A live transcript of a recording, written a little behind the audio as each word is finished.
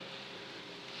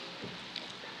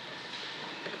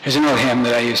There's an old hymn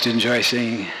that I used to enjoy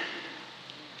singing.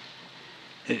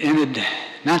 It ended,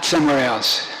 not somewhere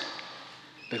else,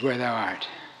 but where thou art.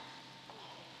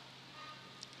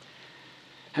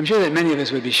 I'm sure that many of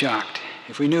us would be shocked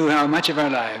if we knew how much of our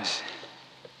lives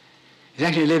is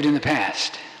actually lived in the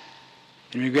past,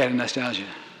 in regret and nostalgia,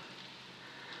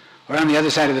 or on the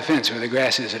other side of the fence where the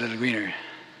grass is a little greener,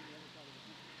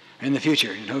 or in the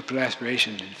future in hopeful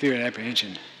aspiration and fear and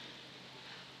apprehension.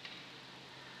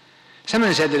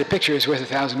 Someone said that a picture is worth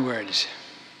 1,000 words.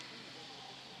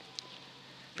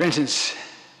 For instance,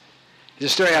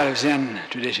 there's a story out of Zen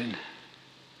tradition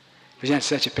presents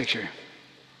such a picture.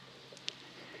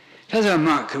 It tells of a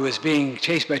monk who was being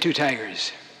chased by 2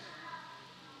 tigers.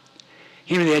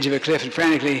 He came to the edge of a cliff and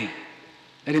frantically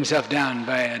let himself down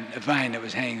by a vine that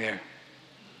was hanging there.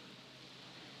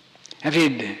 After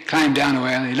he'd climbed down a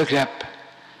while, he looked up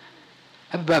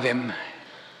above him,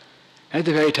 right at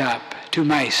the very top, 2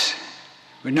 mice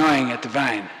were gnawing at the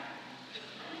vine.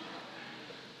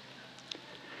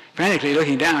 Frantically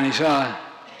looking down, he saw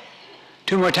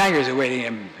 2 more tigers awaiting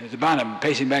him at the bottom,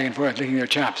 pacing back and forth, licking their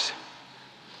chops.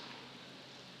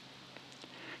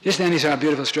 Just then he saw a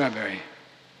beautiful strawberry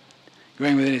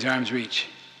growing within his arm's reach.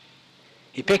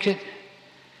 He picked it,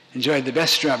 enjoyed the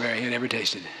best strawberry he had ever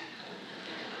tasted.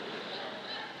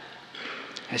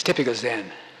 As typical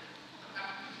Zen.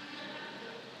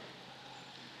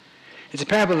 It's a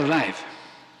parable of life.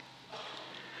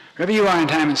 Wherever you are in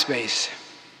time and space,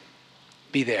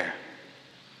 be there.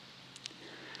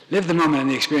 Live the moment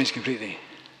and the experience completely.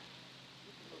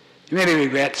 There may be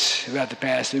regrets about the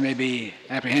past, there may be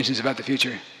apprehensions about the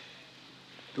future,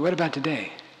 but what about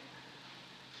today?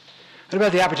 What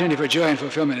about the opportunity for joy and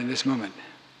fulfillment in this moment,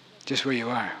 just where you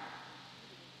are?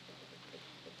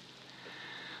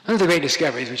 One of the great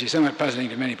discoveries, which is somewhat puzzling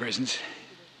to many persons,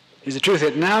 is the truth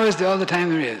that now is all the time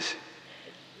there is.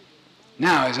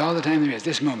 Now is all the time there is,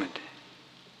 this moment.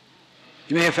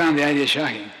 You may have found the idea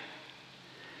shocking,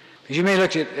 because you may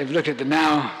have looked at the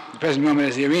now, the present moment,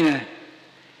 as the arena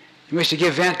in which to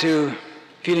give vent to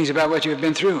feelings about what you have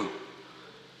been through,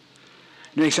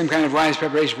 and make some kind of wise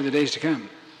preparation for the days to come.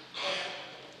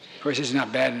 Of course, this is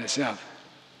not bad in itself.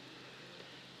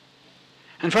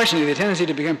 Unfortunately, the tendency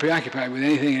to become preoccupied with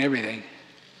anything and everything,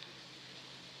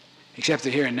 except the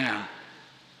here and now,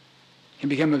 can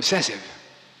become obsessive.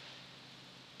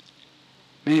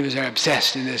 Many of us are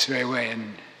obsessed in this very way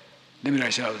and limit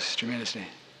ourselves tremendously.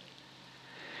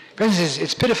 For instance,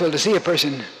 it's pitiful to see a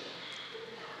person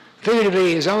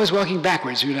figuratively is always walking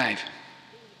backwards through life.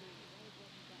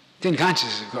 It's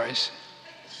unconscious, of course.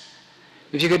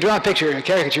 If you could draw a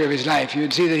caricature of his life, you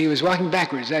would see that he was walking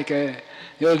backwards, like the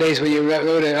old days when you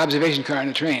rode an observation car on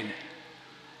a train.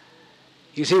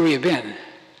 You can see where you've been.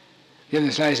 You have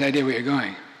the slightest idea where you're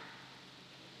going.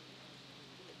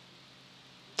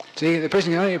 So the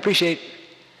person can only appreciate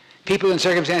people and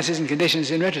circumstances and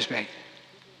conditions in retrospect.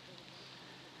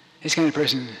 This kind of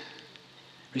person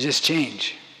resists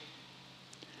change.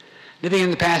 Living in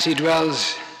the past, he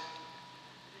dwells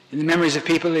in the memories of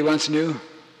people he once knew,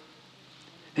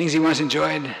 things he once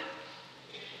enjoyed,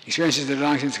 experiences that are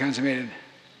long since consummated.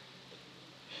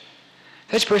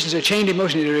 Such persons are chained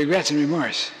emotionally to regrets and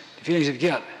remorse, to feelings of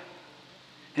guilt,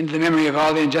 and to the memory of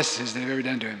all the injustices they've ever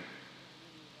done to him.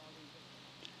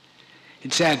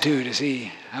 It's sad, too, to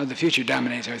see how the future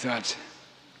dominates our thoughts.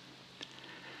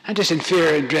 Not just in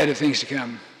fear and dread of things to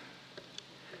come,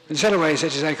 but in subtle ways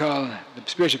such as I call the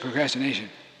spiritual procrastination.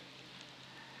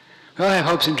 We all have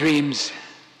hopes and dreams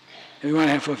that we want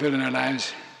to have fulfilled in our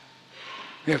lives.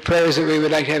 We have prayers that we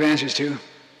would like to have answers to.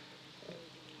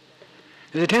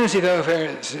 There's a tendency, though,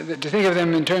 to think of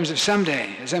them in terms of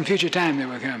someday, at some future time that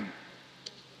will come.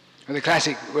 Or the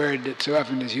classic word that so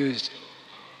often is used,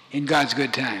 in God's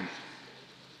good time.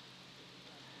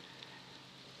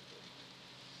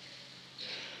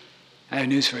 I have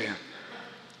news for you.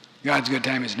 God's good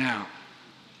time is now.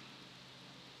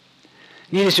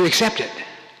 You need us to accept it.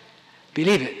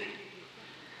 Believe it.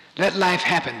 Let life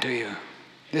happen to you,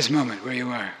 this moment where you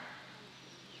are.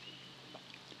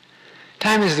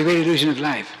 Time is the great illusion of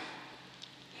life.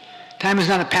 Time is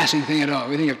not a passing thing at all.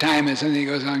 We think of time as something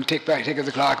that goes along, tick by tick of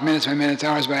the clock, minutes by minutes,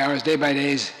 hours by hours, day by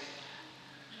days.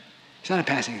 It's not a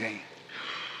passing thing.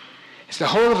 It's the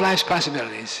whole of life's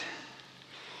possibilities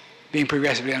being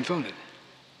progressively unfolded.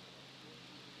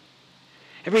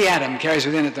 Every atom carries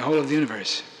within it the whole of the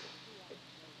universe.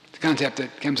 It's a concept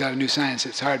that comes out of new science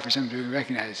that's hard for some to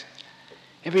recognize.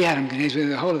 Every atom contains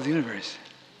within the whole of the universe.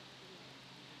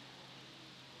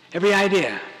 Every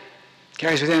idea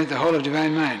carries within it the whole of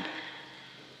divine mind.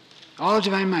 All of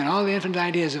divine mind, all the infinite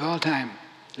ideas of all time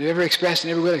that you've ever expressed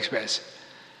and ever will express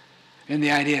in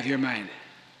the idea of your mind.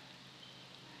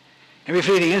 Every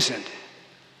fleeting instant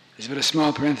is but a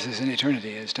small parenthesis in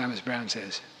eternity, as Thomas Brown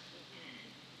says.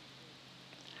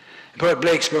 The poet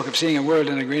Blake spoke of seeing a world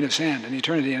in a grain of sand, an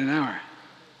eternity in an hour.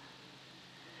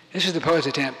 This was the poet's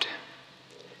attempt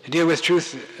to deal with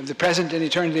truth of the present and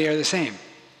eternity are the same.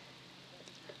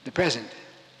 The present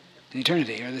and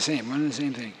eternity are the same, one and the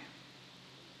same thing.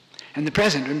 And the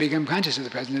present, when we become conscious of the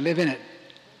present and live in it,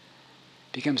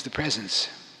 becomes the presence.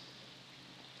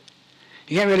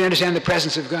 You can't really understand the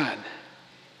presence of God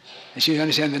unless you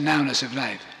understand the nowness of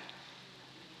life.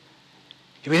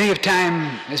 If we think of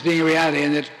time as being a reality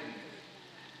and that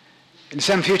in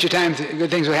some future time good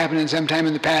things will happen, and some time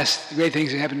in the past great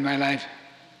things have happened in my life,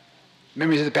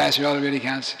 memories of the past are all that really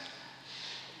counts,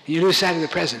 and you lose sight of the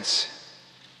presence.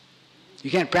 You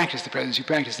can't practice the presence, you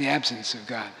practice the absence of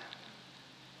God.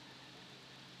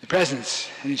 The presence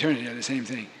and eternity are the same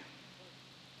thing.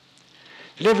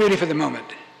 To live really for the moment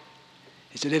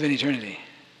is to live in eternity.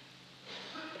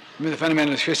 Remember the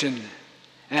fundamentalist Christian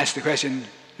asked the question,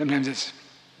 sometimes it's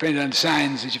printed on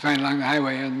signs that you find along the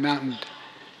highway, on mountain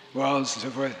walls and so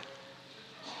forth.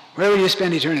 Where will you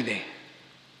spend eternity?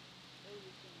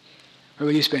 Where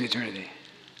will you spend eternity?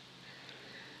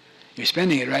 You're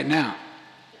spending it right now.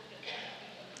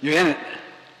 You're in it.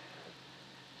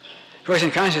 Of course,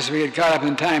 in consciousness, we get caught up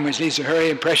in time, which leads to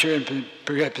hurry and pressure and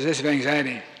possessive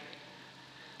anxiety.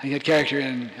 I get character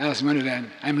in Alice in Wonderland.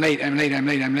 I'm late, I'm late, I'm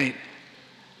late, I'm late.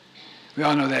 We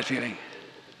all know that feeling.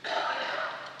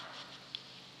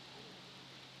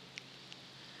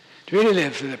 To really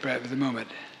live for the moment,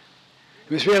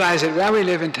 we must realize that while we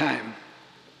live in time,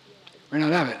 we're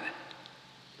not of it.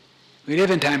 We live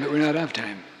in time, but we're not of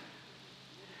time.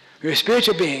 We're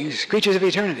spiritual beings, creatures of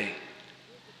eternity.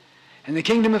 And the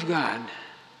kingdom of God,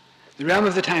 the realm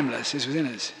of the timeless, is within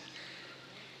us.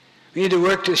 We need to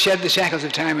work to shed the shackles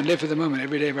of time and live for the moment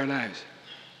every day of our lives.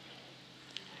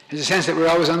 There's a sense that we're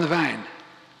always on the vine,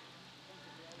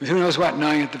 with who knows what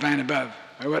gnawing at the vine above,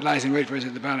 or what lies in wait for us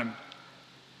at the bottom.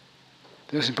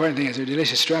 The most important thing is there are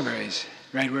delicious strawberries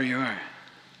right where you are.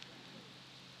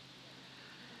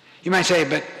 You might say,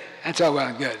 but that's all well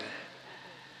and good.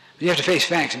 But you have to face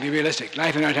facts and be realistic.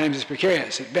 Life in our times is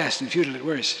precarious at best and futile at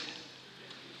worst.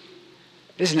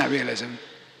 This is not realism.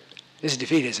 This is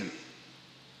defeatism.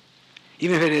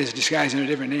 Even if it is disguised under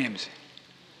different names.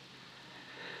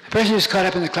 A person who's caught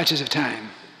up in the clutches of time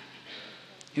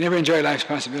can never enjoy life's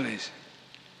possibilities.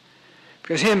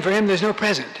 Because for him, there's no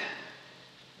present.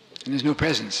 And there's no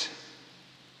presence.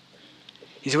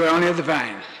 He's aware only of the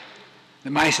vine, the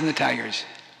mice and the tigers.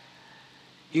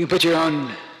 You can put your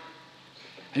own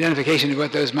identification of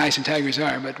what those mice and tigers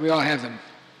are, but we all have them.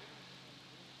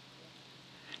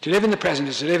 To live in the present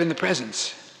is to live in the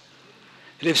presence.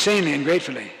 To live sanely and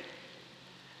gratefully.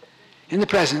 In the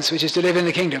presence, which is to live in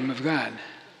the kingdom of God.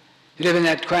 To live in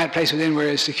that quiet place within where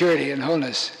is security and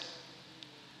wholeness.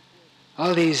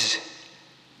 All these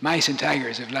mice and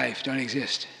tigers of life don't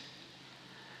exist.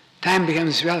 Time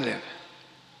becomes relative.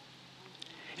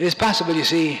 It is possible, you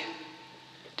see,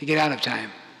 to get out of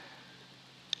time.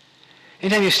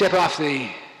 Anytime you step off the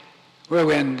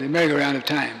whirlwind, the merry-go-round of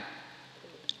time,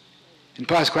 and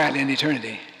pause quietly in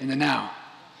eternity, in the now,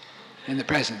 in the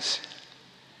presence,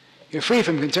 you're free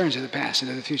from concerns of the past and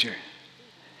of the future.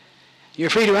 You're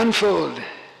free to unfold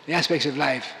the aspects of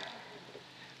life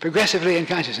progressively in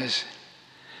consciousness,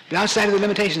 but outside of the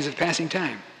limitations of passing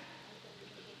time.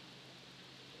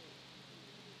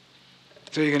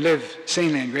 So you can live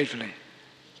sanely and gratefully.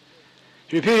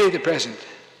 To repudiate the present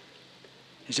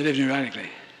is to live neurotically.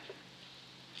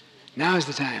 Now is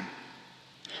the time.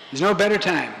 There's no better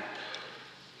time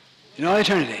in all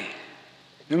eternity,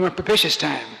 no more propitious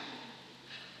time,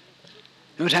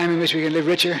 no time in which we can live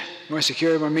richer, more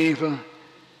secure, more meaningful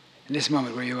in this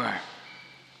moment where you are,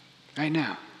 right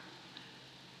now.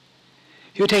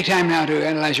 If you would take time now to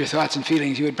analyze your thoughts and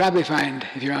feelings, you would probably find,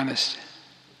 if you're honest,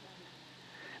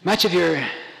 much of your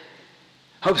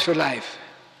hopes for life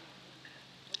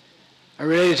are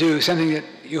related to something that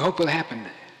you hope will happen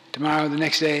tomorrow, the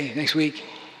next day, next week,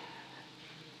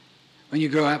 when you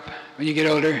grow up, when you get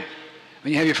older,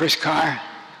 when you have your first car,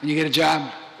 when you get a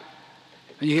job,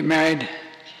 when you get married,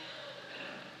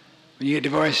 when you get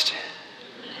divorced.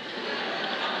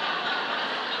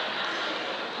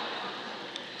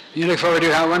 You look forward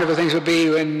to how wonderful things will be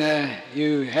when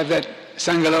you have that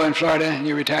bungalow in Florida and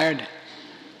you're retired.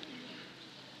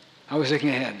 Always looking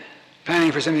ahead,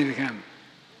 planning for something to come.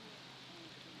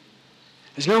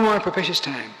 There's no more propitious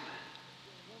time,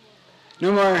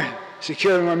 no more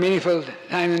secure, more meaningful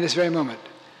time than this very moment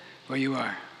where you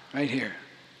are, right here.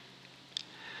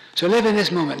 So live in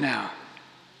this moment now.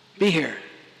 Be here.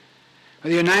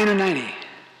 Whether you're 9 or 90,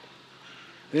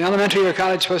 An elementary or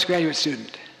college postgraduate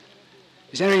student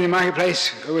is entering the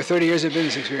marketplace over 30 years of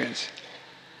business experience.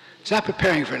 Stop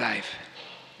preparing for life,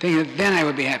 thinking that then I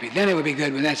will be happy, then it will be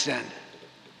good when that's done.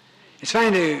 It's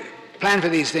fine to plan for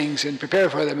these things and prepare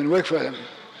for them and work for them,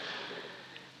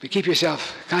 but keep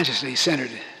yourself consciously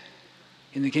centered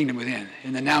in the kingdom within,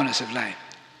 in the nowness of life.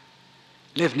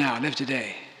 Live now, live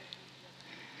today.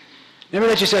 Never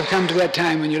let yourself come to that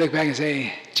time when you look back and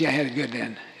say, gee, I had it good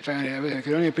then. If I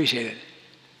could only appreciate it.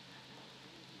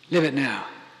 Live it now.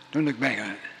 Don't look back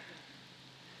on it.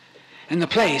 And the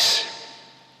place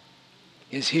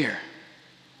is here.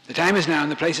 The time is now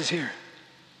and the place is here.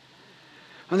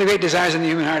 One of the great desires in the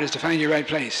human heart is to find your right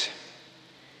place.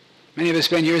 Many of us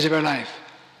spend years of our life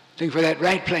looking for that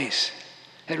right place,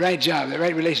 that right job, that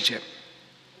right relationship.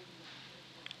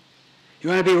 You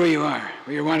want to be where you are,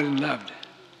 where you're wanted and loved.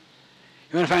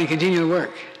 You want to find continual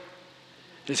work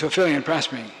that's fulfilling and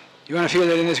prospering. You want to feel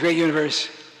that in this great universe,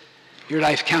 your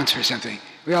life counts for something.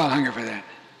 We all hunger for that.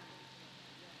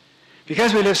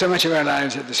 Because we live so much of our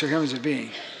lives at the circumference of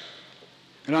being,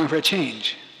 we long for a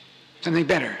change, something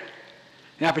better,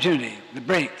 the opportunity, the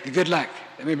break, the good luck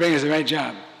that may bring us the right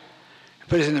job and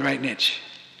put us in the right niche.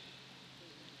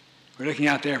 We're looking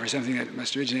out there for something that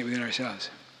must originate within ourselves.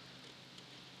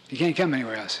 You can't come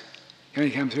anywhere else. It can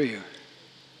only come through you.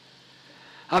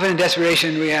 Often in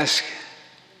desperation we ask,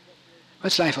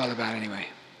 what's life all about anyway?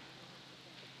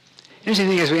 The interesting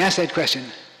thing is we ask that question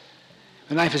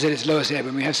when life is at its lowest ebb,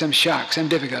 when we have some shock, some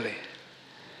difficulty.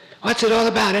 What's it all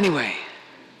about anyway?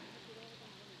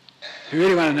 If you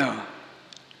really want to know,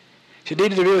 it should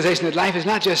lead to the realization that life is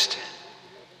not just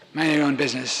mind your own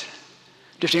business,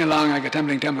 drifting along like a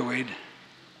tumbling tumbleweed,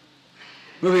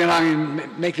 moving along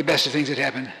and make the best of things that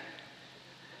happen.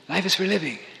 Life is for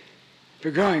living, for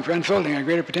growing, for unfolding our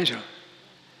greater potential.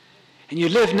 And you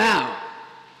live now.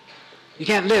 You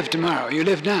can't live tomorrow. You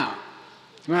live now.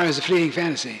 Tomorrow is a fleeting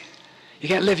fantasy. You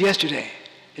can't live yesterday.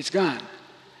 It's gone.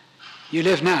 You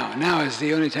live now. Now is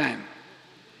the only time.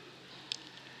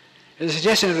 There's a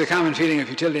suggestion of the common feeling of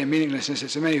futility and meaninglessness that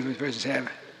so many persons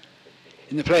have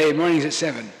in the play Mornings at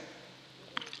 7,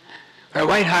 where a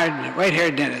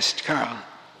white-haired dentist, Carl,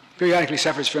 periodically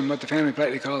suffers from what the family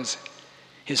politely calls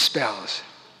his spells.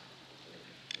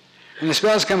 When the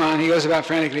spells come on, he goes about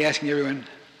frantically asking everyone,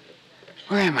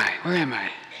 where am I? Where am I?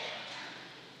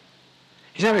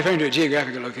 He's not referring to a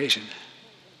geographical location.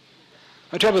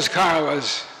 What troubles Carl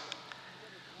was,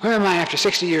 where am I after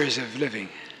 60 years of living?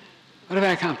 What have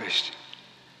I accomplished?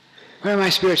 Where am I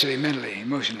spiritually, mentally,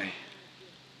 emotionally,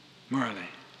 morally?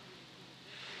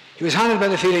 He was haunted by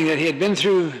the feeling that he had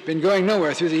been going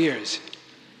nowhere through the years.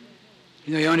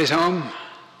 You know, he owned his home,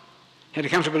 had a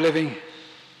comfortable living.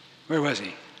 Where was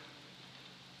he?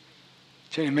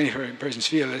 Certainly many persons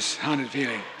feel this haunted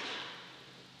feeling.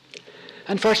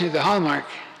 Unfortunately, the hallmark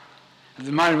of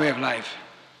the modern way of life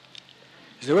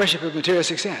is the worship of material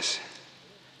success,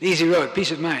 the easy road,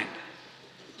 peace of mind,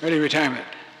 early retirement.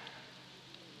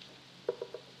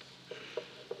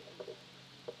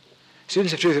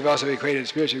 Students of truth have also equated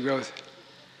spiritual growth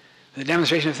with a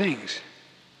demonstration of things,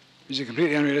 which is a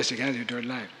completely unrealistic attitude toward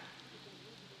life.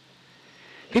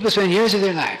 People spend years of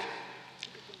their life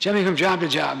jumping from job to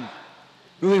job,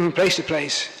 moving from place to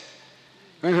place,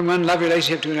 going from one love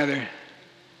relationship to another,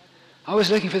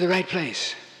 always looking for the right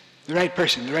place, the right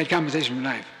person, the right compensation from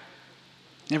life.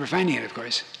 Never finding it, of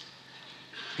course.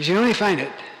 Because you can only find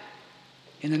it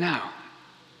in the now.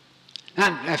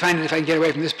 Not, I find it if I can get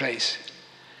away from this place,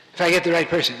 if I get the right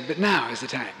person, but now is the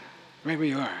time, right where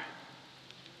you are.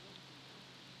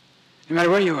 No matter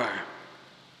where you are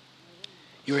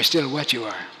still what you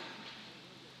are.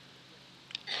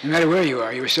 No matter where you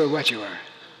are still what you are.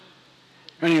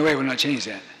 Running away will not change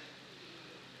that.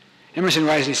 Emerson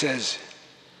wisely says,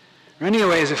 running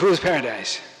away is a fool's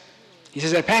paradise. He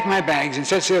says, I pack my bags and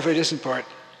set sail for a distant port,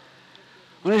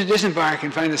 only to disembark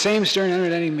and find the same stern,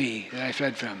 unrelenting me that I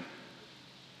fled from.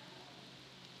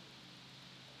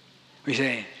 We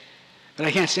say, but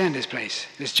I can't stand this place,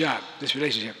 this job, this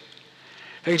relationship.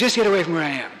 If I could just get away from where I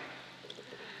am,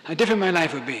 how different my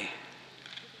life would be.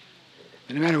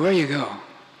 But no matter where you go,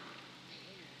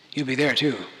 you'll be there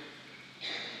too.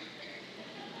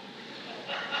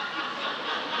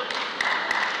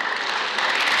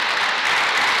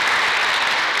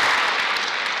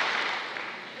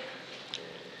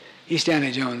 E.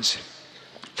 Stanley Jones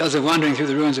tells of wandering through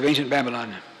the ruins of ancient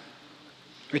Babylon,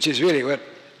 which is really what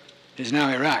is now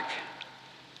Iraq.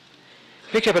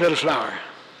 He picked up a little flower.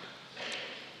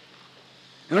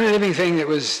 The only living thing that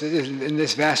was in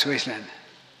this vast wasteland.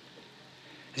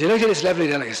 As he looked at its lovely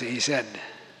delicacy, he said,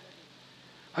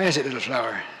 why is it, little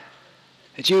flower,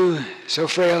 that you, so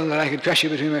frail that I could crush you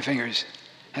between my fingers,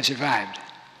 have survived.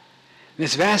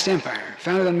 This vast empire,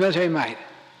 founded on military might,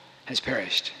 has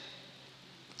perished.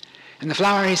 And the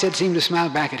flower, he said, seemed to smile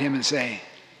back at him and say,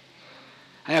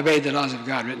 I obeyed the laws of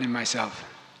God written in myself,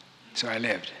 so I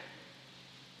lived.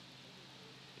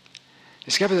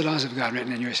 Discover the laws of God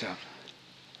written in yourself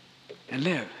and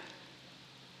live.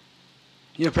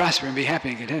 You'll prosper and be happy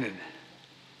and contented,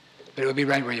 but it will be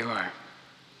right where you are.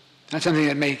 Not something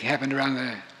that may happen around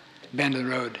the bend of the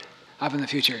road, up in the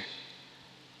future,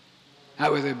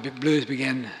 out where the blues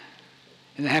begin,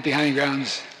 in the happy hunting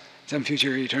grounds, some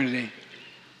future eternity,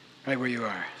 right where you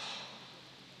are.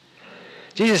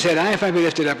 Jesus said, I, if I be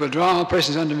lifted up, will draw all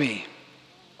persons unto me.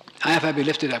 I, if I be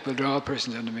lifted up, will draw all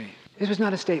persons unto me. This was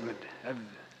not a statement of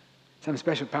some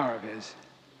special power of his.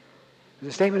 It was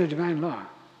a statement of divine law.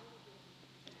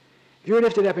 If you were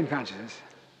lifted up in consciousness,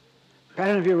 the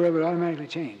pattern of your world would automatically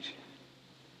change.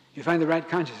 You find the right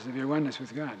consciousness of your oneness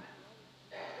with God.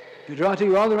 You draw to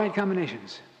you all the right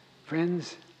combinations: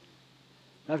 friends,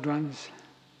 loved ones,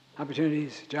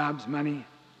 opportunities, jobs, money,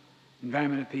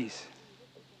 environment of peace.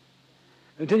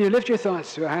 Until you lift your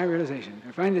thoughts to a higher realization,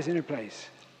 or find this inner place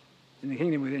in the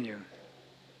kingdom within you,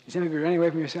 you simply be running away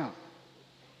from yourself,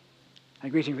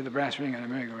 like reaching for the brass ring on a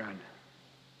merry-go-round.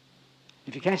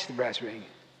 If you catch the brass ring,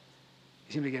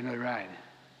 you simply get another ride.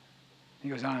 It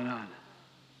goes on and on.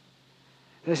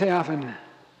 As I say often,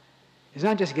 it's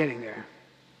not just getting there.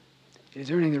 It's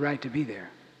earning the right to be there.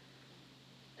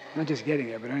 Not just getting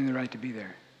there, but earning the right to be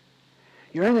there.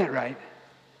 You earn that right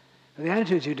by the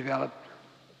attitudes you develop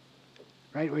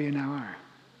right where you now are.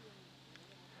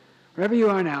 Wherever you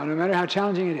are now, no matter how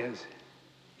challenging it is,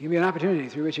 it can be an opportunity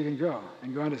through which you can grow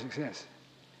and go on to success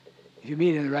if you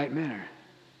meet in the right manner.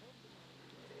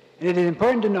 And it is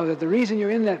important to know that the reason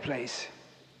you're in that place,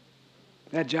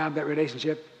 that job, that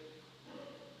relationship,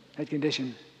 that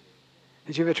condition,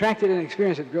 that you've attracted an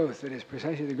experience of growth that is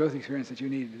precisely the growth experience that you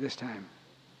need at this time.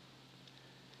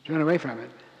 To run away from it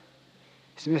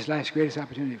is to miss life's greatest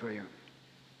opportunity for you. And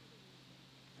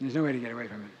there's no way to get away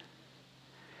from it.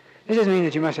 This doesn't mean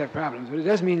that you must have problems, but it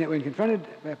does mean that when confronted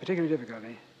by a particular difficulty,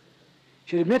 you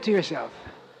should admit to yourself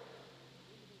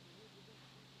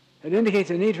that it indicates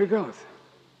a need for growth.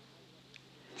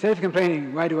 Instead of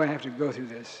complaining, why do I have to go through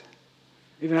this?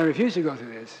 Even I refuse to go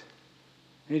through this.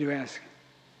 You need to ask,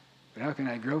 but how can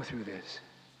I grow through this?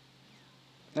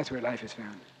 That's where life is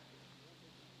found.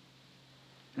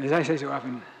 And as I say so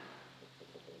often,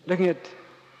 looking at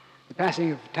the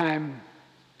passing of time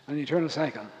on the eternal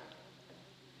cycle,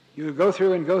 you will go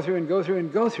through and go through and go through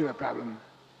and go through a problem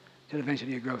until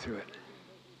eventually you grow through it.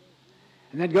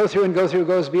 And that go through and go through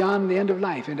goes beyond the end of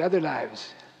life into other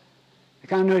lives, the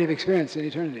continuity of experience in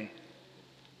eternity.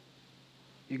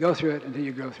 You go through it until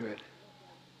you grow through it.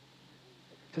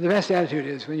 So the best attitude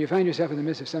is when you find yourself in the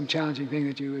midst of some challenging thing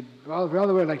that you would, for all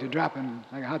the world, like to drop in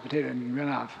like a hot potato and run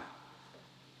off.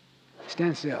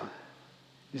 Stand still.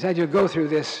 Decide you'll go through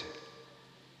this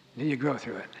until you grow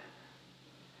through it.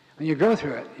 When you grow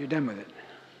through it, you're done with it.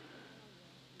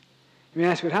 You may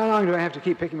ask, but how long do I have to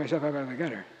keep picking myself up out of the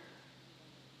gutter?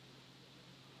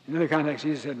 In another context,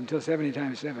 Jesus said, until 70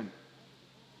 times 7.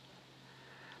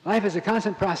 Life is a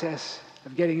constant process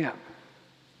of getting up.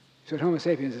 That's what Homo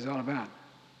sapiens is all about.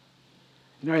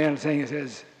 In Oriental saying, it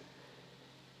says,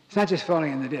 it's not just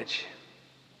falling in the ditch.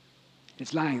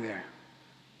 It's lying there.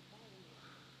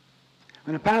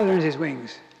 When a pilot earns his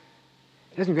wings,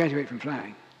 he doesn't graduate from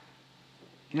flying.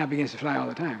 He now begins to fly all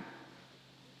the time.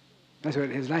 That's what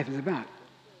his life is about.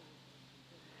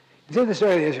 Consider the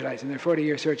story of the Israelites in their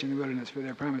 40-year search in the wilderness for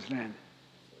their promised land,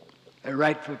 their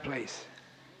rightful place.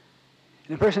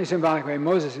 In a personally symbolic way,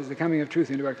 Moses is the coming of truth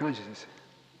into our consciousness.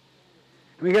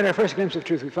 When we get our first glimpse of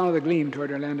truth, we follow the gleam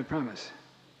toward our land of promise.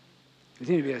 It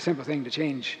seems to be a simple thing to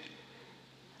change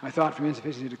our thought from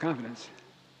insufficiency to confidence.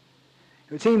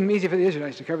 It would seem easy for the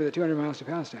Israelites to cover the 200 miles to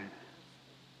Palestine.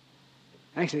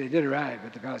 Actually, they did arrive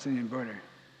at the Palestinian border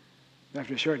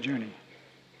after a short journey.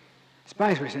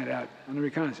 Spies were sent out on a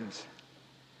reconnaissance.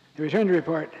 They returned to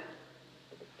report,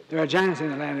 there are giants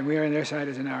in the land, and we are on their side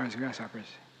as in ours, grasshoppers.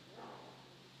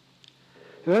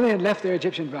 So though they had left their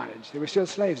Egyptian bondage, they were still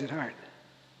slaves at heart.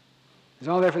 It was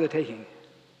all there for the taking.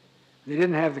 They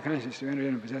didn't have the conscience to enter in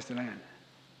and possess the land.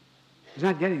 It was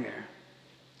not getting there.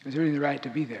 It was earning the right to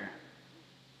be there.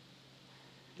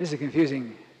 This is a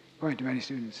confusing point to many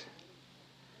students.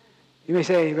 You may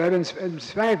say, but I've been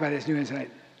inspired by this new insight.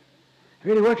 I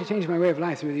really worked to change my way of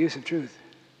life through the use of truth.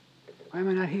 Why am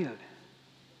I not healed?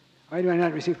 Why do I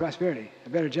not receive prosperity, a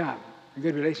better job, a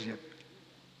good relationship?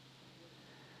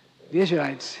 The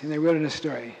Israelites, in their wilderness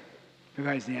story,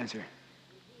 provides the answer.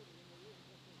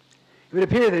 it would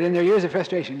appear that in their years of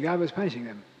frustration, God was punishing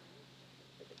them.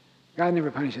 God never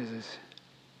punishes us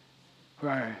for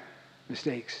our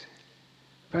mistakes.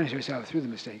 We punish ourselves through the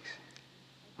mistakes,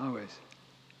 always.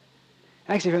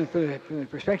 Actually, from the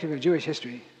perspective of Jewish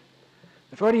history,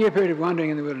 the 40-year period of wandering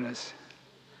in the wilderness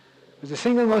was the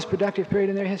single most productive period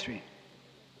in their history.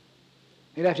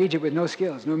 They left Egypt with no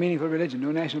skills, no meaningful religion,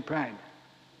 no national pride.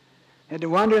 They had to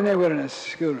wander in their wilderness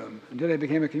schoolroom until they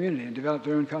became a community and developed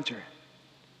their own culture.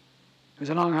 It was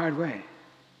a long, hard way,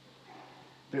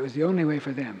 but it was the only way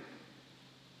for them.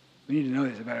 We need to know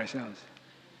this about ourselves.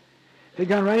 If they'd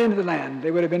gone right into the land,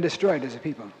 they would have been destroyed as a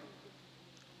people.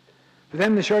 For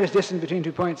them, the shortest distance between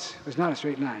 2 points was not a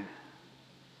straight line.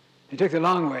 They took the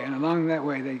long way, and along that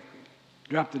way they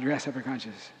dropped the grasshopper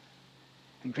conscience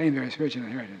and claimed their spiritual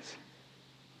inheritance.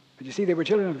 But you see, they were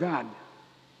children of God,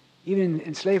 even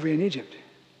in slavery in Egypt.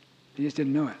 They just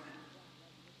didn't know it.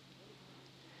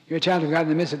 You're a child of God in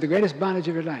the midst of the greatest bondage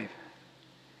of your life.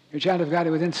 You're a child of God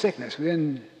within sickness,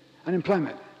 within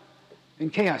unemployment, in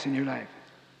chaos in your life.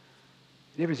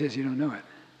 The difference is you don't know it.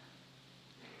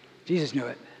 Jesus knew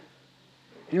it.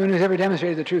 Anyone who's ever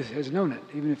demonstrated the truth has known it,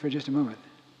 even if for just a moment.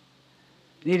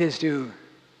 The need is to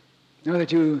know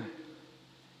that your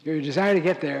desire to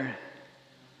get there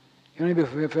can only be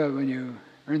fulfilled when you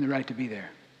earn the right to be there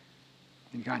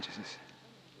in consciousness.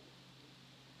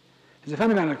 There's a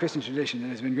fundamental Christian tradition that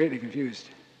has been greatly confused.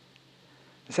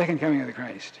 The second coming of the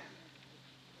Christ.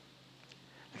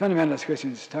 The fundamentalist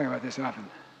Christians talk about this often.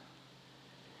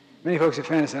 Many folks have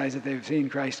fantasized that they've seen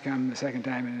Christ come the second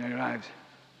time in their lives.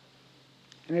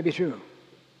 It may be true.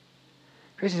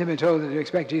 Christians have been told that to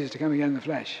expect Jesus to come again in the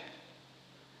flesh.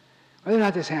 Whether or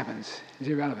not this happens is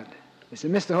irrelevant. It's to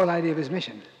miss the whole idea of his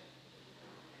mission.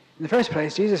 In the first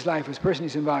place, Jesus' life was personally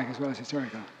symbolic as well as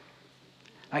historical.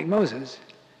 Like Moses,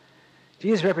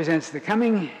 Jesus represents the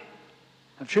coming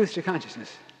of truth to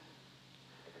consciousness.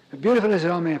 But beautiful as it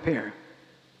all may appear,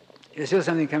 it is still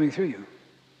something coming through you.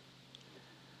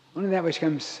 Only that which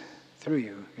comes through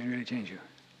you can really change you.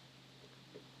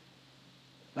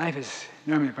 Life is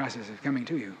normally a process of coming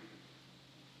to you.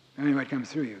 Only what comes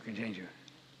through you can change you.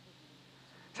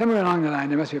 Somewhere along the line,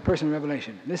 there must be a personal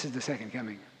revelation. This is the second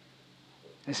coming.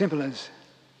 As simple as,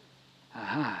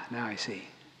 aha, now I see.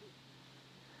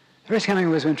 The first coming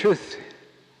was when truth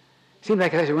seemed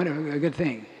like a good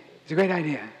thing. It's a great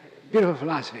idea, beautiful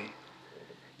philosophy.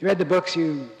 You read the books,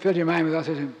 you filled your mind with all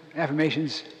sorts of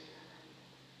affirmations.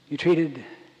 You treated,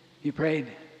 you prayed.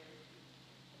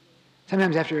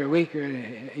 Sometimes after a week or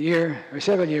a year or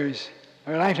several years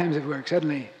or lifetimes of work,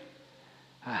 suddenly,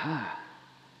 aha,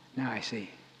 now I see.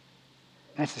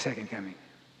 That's the second coming.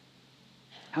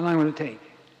 How long will it take?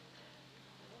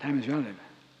 Time is relative.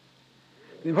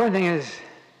 The important thing is,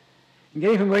 in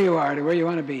getting from where you are to where you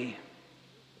want to be,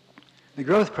 the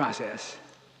growth process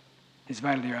is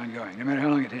vital to your ongoing, no matter how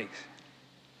long it takes.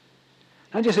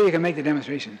 Not just so you can make the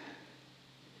demonstration.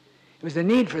 It was the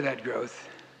need for that growth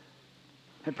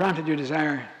that prompted your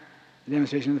desire, the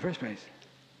demonstration in the first place.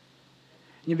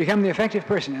 You become the effective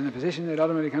person in the position that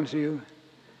ultimately comes to you,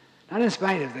 not in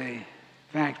spite of the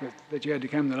fact that you had to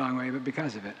come the long way, but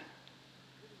because of it.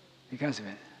 Because of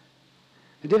it.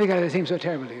 The difficulty that seems so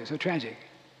terrible to you, so tragic,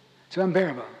 so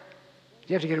unbearable,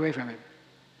 you have to get away from it.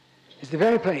 It's the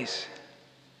very place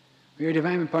where your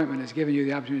divine appointment has given you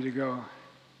the opportunity to grow,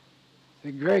 the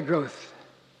very growth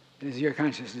that is your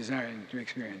conscious desiring to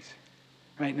experience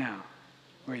right now,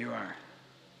 where you are.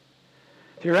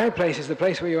 Your right place is the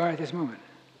place where you are at this moment,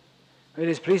 whether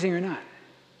it is pleasing or not.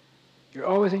 You're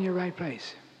always in your right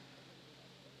place.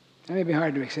 That may be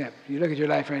hard to accept. You look at your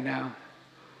life right now,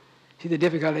 see the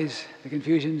difficulties, the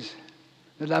confusions,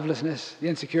 the lovelessness, the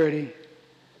insecurity,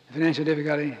 the financial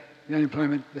difficulty, the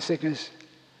unemployment, the sickness,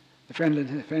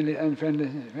 the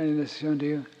unfriendliness shown to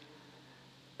you.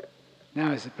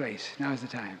 Now is the place. Now is the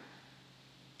time.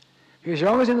 Because you're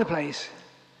always in the place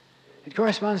that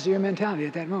corresponds to your mentality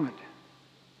at that moment.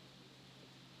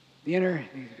 The inner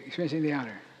experiencing the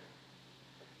outer.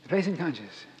 The place in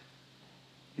conscious,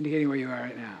 indicating where you are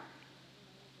right now.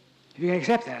 If you can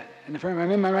accept that and affirm,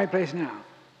 I'm in my right place now,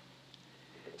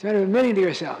 it's a matter of admitting to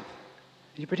yourself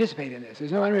that you participate in this.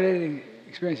 There's no unrelated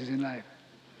experiences in life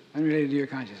unrelated to your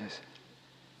consciousness.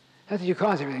 Not that you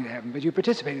cause everything to happen, but you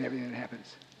participate in everything that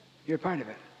happens. You're a part of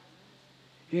it.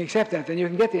 If you accept that, then you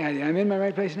can get the idea, I'm in my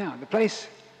right place now, the place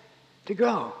to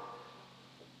grow.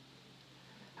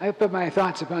 I put my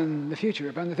thoughts upon the future,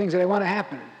 upon the things that I want to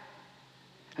happen.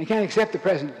 I can't accept the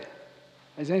present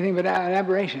as anything but an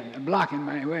aberration, a block in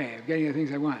my way of getting the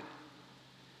things I want.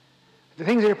 The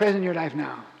things that are present in your life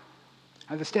now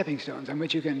are the stepping stones on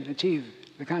which you can achieve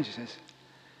the consciousness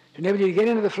to enable you to get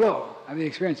into the flow of the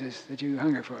experiences that you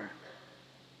hunger for.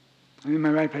 I'm in my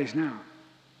right place now.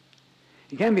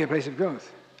 It can be a place of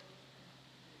growth.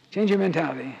 Change your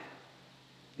mentality,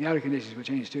 the outer conditions will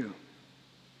change too.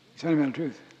 It's fundamental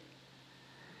truth.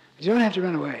 But you don't have to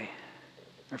run away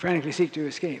or frantically seek to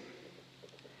escape.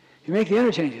 If you make the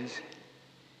inner changes,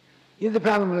 either the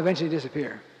problem will eventually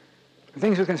disappear, or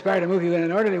things will conspire to move you in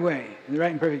an orderly way in the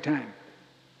right and perfect time,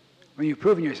 when you've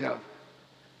proven yourself,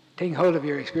 taking hold of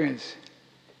your experience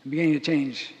and beginning to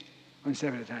change one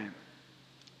step at a time.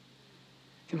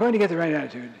 It's important to get the right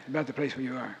attitude about the place where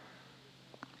you are.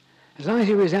 As long as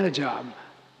you resent a job,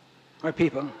 or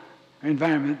people, or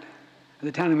environment, or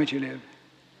the town in which you live,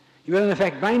 you will in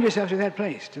effect bind yourself to that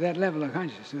place, to that level of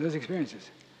consciousness, to those experiences.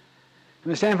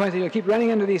 From the standpoint that you'll keep running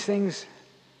into these things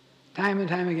time and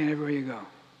time again everywhere you go.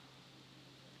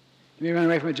 You may run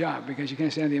away from a job because you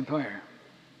can't stand the employer.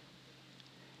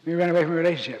 You may run away from a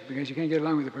relationship because you can't get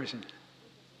along with the person.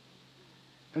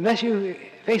 Unless you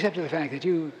face up to the fact that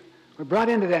you were brought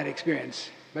into that experience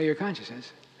by your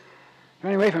consciousness,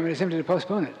 running away from it is simply to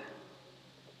postpone it.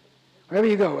 Wherever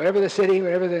you go, whatever the city,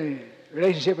 whatever the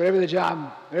relationship, whatever the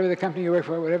job, whatever the company you work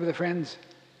for, whatever the friends,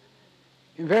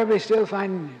 you invariably still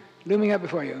find looming up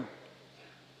before you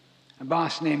a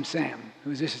boss named Sam,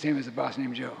 who is just the same as a boss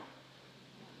named Joe.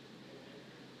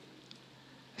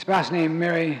 A spouse named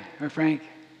Mary or Frank,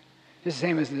 just the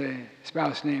same as the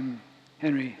spouse named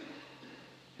Henry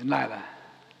and Lila.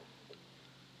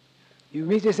 You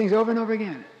meet these things over and over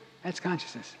again. That's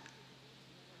consciousness.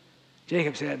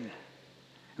 Jacob said,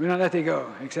 "I will not let thee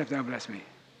go, except thou bless me."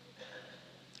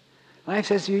 Life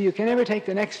says to you, you can never take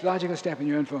the next logical step in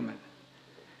your unfoldment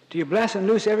till you bless and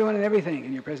loose everyone and everything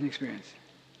in your present experience.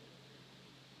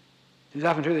 It is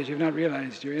often true that you have not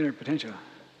realized your inner potential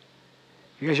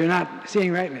because you're not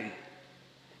seeing rightly.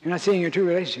 You're not seeing your true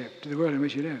relationship to the world in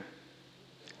which you live.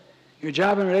 Your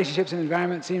job and relationships and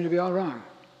environment seem to be all wrong.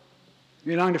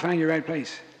 You long to find your right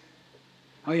place.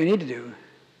 All you need to do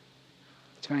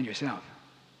is find yourself,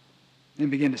 then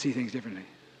begin to see things differently.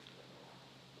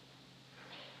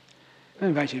 I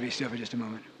invite you to be still for just a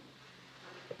moment.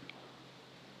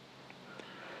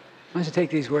 I want us to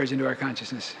take these words into our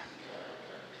consciousness.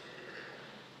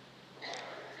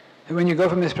 And when you go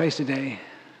from this place today,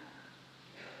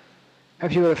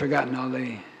 perhaps you will have forgotten all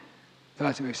the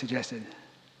thoughts that we've suggested.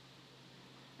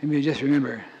 And you just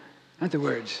remember, not the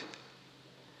words,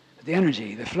 but the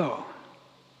energy, the flow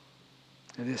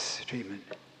of this treatment.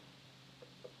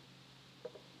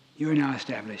 You are now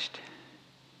established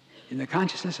in the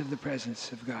consciousness of the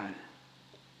presence of God,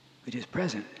 which is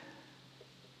present.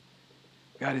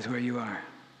 God is where you are.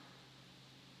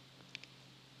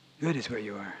 Good is where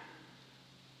you are.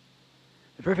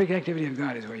 The perfect activity of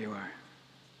God is where you are,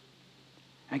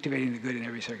 activating the good in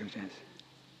every circumstance.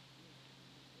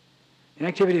 The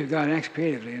activity of God acts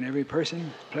creatively in every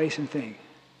person, place, and thing,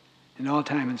 in all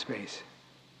time and space.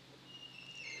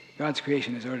 God's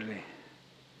creation is orderly.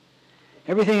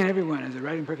 Everything and everyone is a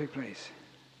right and perfect place.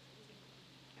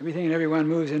 Everything and everyone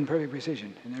moves in perfect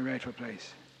precision in their rightful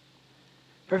place,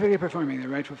 perfectly performing their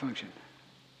rightful function.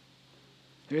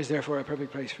 There is therefore a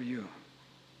perfect place for you.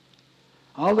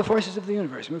 All the forces of the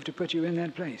universe move to put you in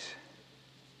that place.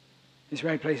 This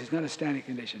right place is not a static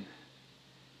condition.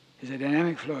 It is a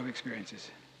dynamic flow of experiences.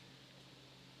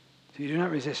 So you do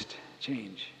not resist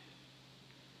change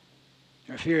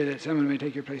or fear that someone may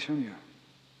take your place from you.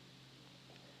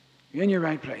 You're in your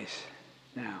right place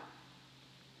now.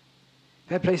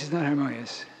 That place is not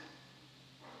harmonious,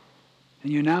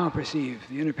 and you now perceive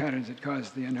the inner patterns that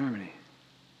cause the unharmony.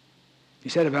 You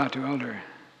set about to alter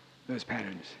those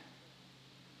patterns.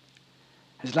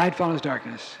 As light follows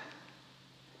darkness,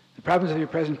 the problems of your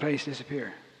present place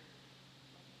disappear.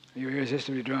 You're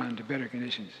irresistibly drawn to better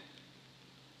conditions.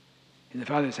 In the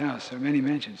Father's house are many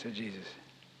mansions, said Jesus.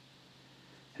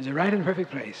 There's a right and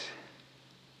perfect place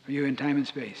for you in time and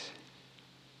space.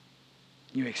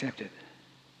 You accept it.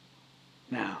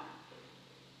 Now.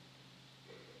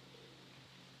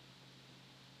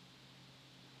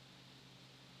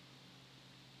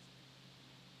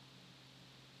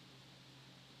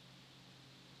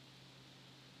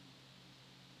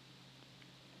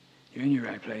 You're in your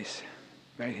right place,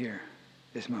 right here,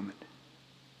 this moment.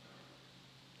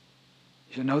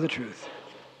 You shall know the truth,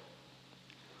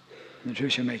 and the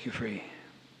truth shall make you free.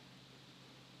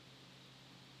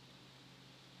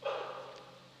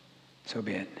 So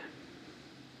be it.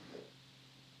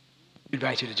 I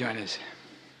invite you to join us.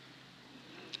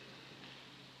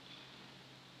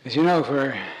 As you know,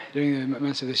 during the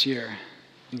months of this year,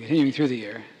 and continuing through the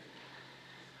year,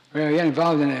 we're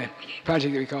involved in a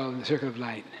project that we call the Circle of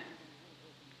Light.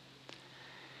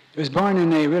 It was born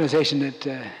in a realization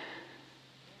that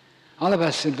all of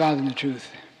us involved in the truth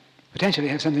potentially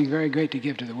have something very great to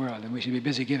give to the world, and we should be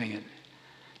busy giving it.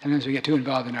 Sometimes we get too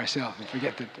involved in ourselves and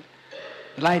forget that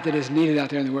the light that is needed out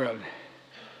there in the world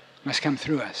must come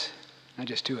through us, not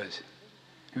just to us.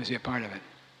 It must be a part of it.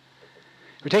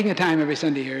 We're taking the time every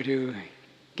Sunday here to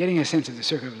getting a sense of the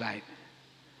circle of light.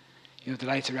 You know, the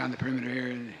lights around the perimeter here,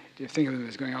 and you think of them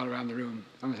as going all around the room,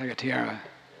 almost like a tiara.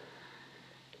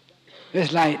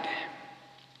 This light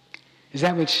is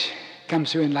that which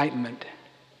comes through enlightenment,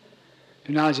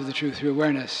 through knowledge of the truth, through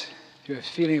awareness, through a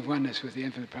feeling of oneness with the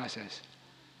infinite process.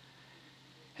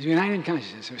 As we unite in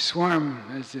consciousness, or swarm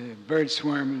as the birds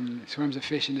swarm and swarms of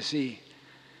fish in the sea,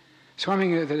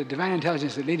 swarming with a divine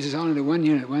intelligence that leads us all into one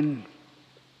unit, one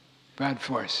broad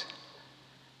force.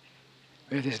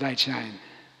 We let this light shine.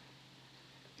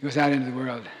 It goes out into the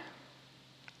world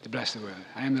to bless the world.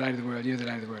 I am the light of the world, you are the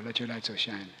light of the world. Let your light so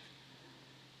shine.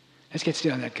 Let's get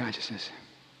still in that consciousness.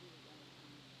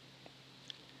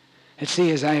 Let's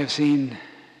see, as I have seen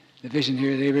the vision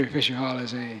here at Avery Fisher Hall,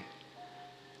 as a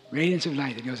radiance of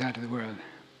light that goes out to the world.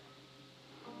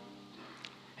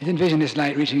 Let's envision this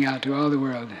light reaching out to all the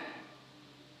world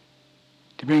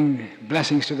to bring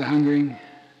blessings to the hungering,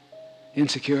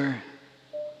 insecure,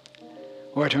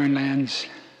 war-torn lands,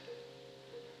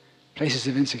 places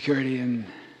of insecurity and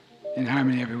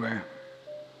inharmony everywhere,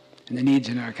 and the needs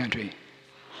in our country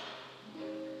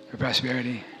for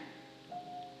prosperity,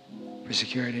 for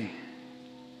security,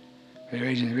 for the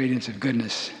radiance of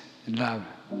goodness and love.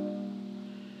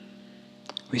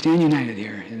 We stand united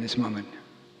here in this moment,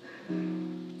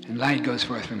 and light goes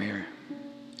forth from here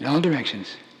in all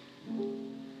directions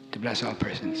to bless all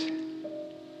persons.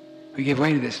 We give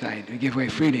way to this light. We give way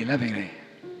freely, lovingly,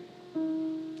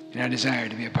 in our desire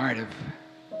to be a part of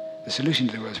the solution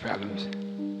to the world's problems,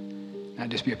 not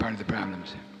just be a part of the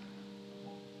problems.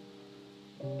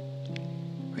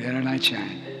 We let our light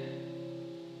shine.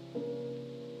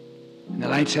 And the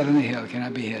light set on the hill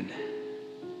cannot be hid.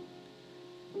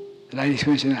 The light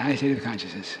experienced in the high state of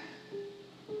consciousness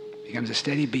becomes a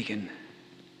steady beacon,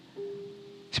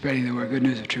 spreading the good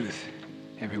news of truth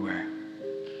everywhere.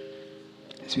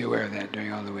 Let's be aware of that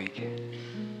during all the week.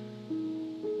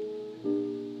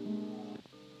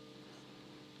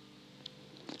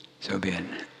 So be it.